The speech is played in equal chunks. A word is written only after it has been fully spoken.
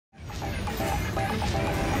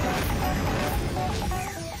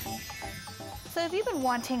So have you been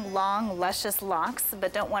wanting long, luscious locks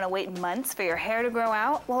but don't want to wait months for your hair to grow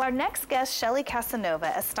out? Well, our next guest, Shelly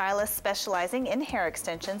Casanova, a stylist specializing in hair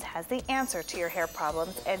extensions, has the answer to your hair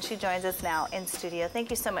problems, and she joins us now in studio. Thank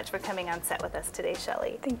you so much for coming on set with us today,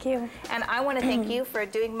 Shelly. Thank you. And I want to thank you for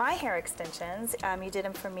doing my hair extensions. You did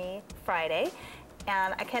them for me Friday.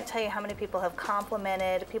 And I can't tell you how many people have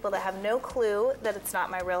complimented, people that have no clue that it's not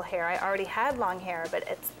my real hair. I already had long hair, but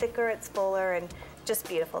it's thicker, it's fuller, and just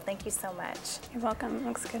beautiful. Thank you so much. You're welcome. It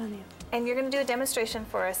looks good on you. And you're going to do a demonstration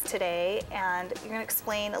for us today, and you're going to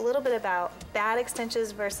explain a little bit about bad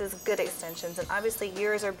extensions versus good extensions. And obviously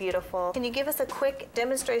yours are beautiful. Can you give us a quick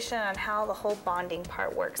demonstration on how the whole bonding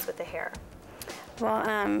part works with the hair? Well,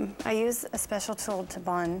 I use a special tool to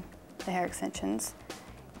bond the hair extensions.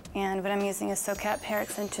 And what I'm using is SoCap hair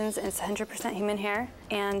extensions. It's 100% human hair,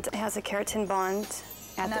 and it has a keratin bond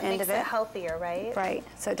at the end of it. And that makes it healthier, right? Right,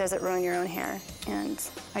 so it doesn't ruin your own hair. And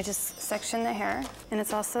I just section the hair, and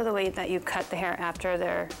it's also the way that you cut the hair after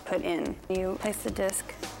they're put in. You place the disc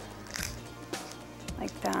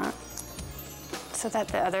like that, so that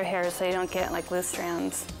the other hairs, so you don't get like loose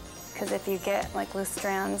strands. Because if you get like loose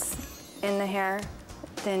strands in the hair,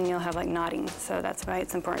 then you'll have like knotting. So that's why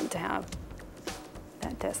it's important to have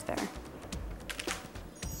that disc there.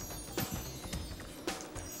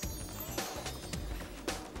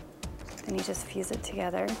 Then you just fuse it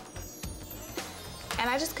together. And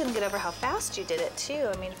I just couldn't get over how fast you did it too.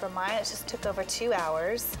 I mean, for mine, it just took over 2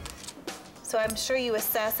 hours. So I'm sure you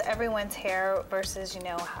assess everyone's hair versus, you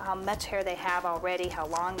know, how much hair they have already, how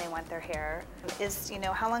long they want their hair. You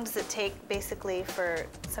know, how long does it take basically for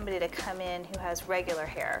somebody to come in who has regular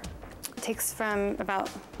hair? It takes from about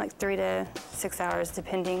like 3 to 6 hours,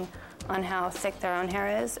 depending on how thick their own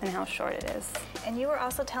hair is and how short it is. And you were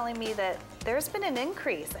also telling me that there's been an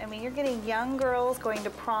increase. I mean, you're getting young girls going to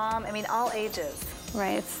prom, I mean, all ages.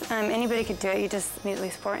 Right, anybody could do it. You just need at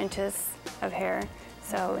least 4 inches of hair,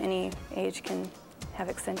 so any age can have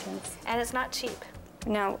extensions. And it's not cheap.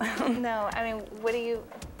 No. No, I mean, what are you,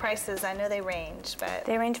 prices, I know they range, but.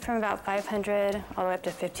 They range from about $500 all the way up to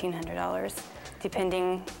 $1,500.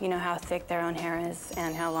 Depending, you know, how thick their own hair is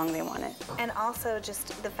and how long they want it. And also just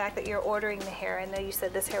the fact that you're ordering the hair. I know you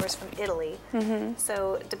said this hair was from Italy.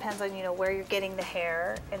 So it depends on, you know, where you're getting the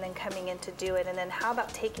hair and then coming in to do it. And then how about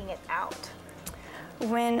taking it out?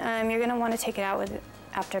 When you're going to want to take it out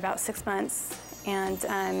after about 6 months,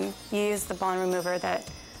 and you use the bond remover that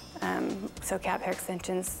SoCap hair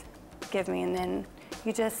extensions give me, and then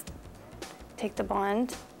you just take the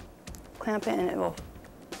bond, clamp it, and it will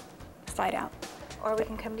slide out. Or we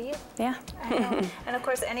can come to you. Yeah. I know. And of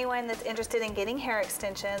course, anyone that's interested in getting hair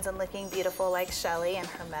extensions and looking beautiful like Shelly and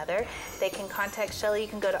her mother, they can contact Shelly. You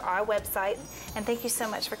can go to our website. And thank you so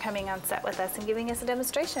much for coming on set with us and giving us a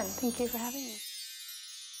demonstration. Thank you for having me.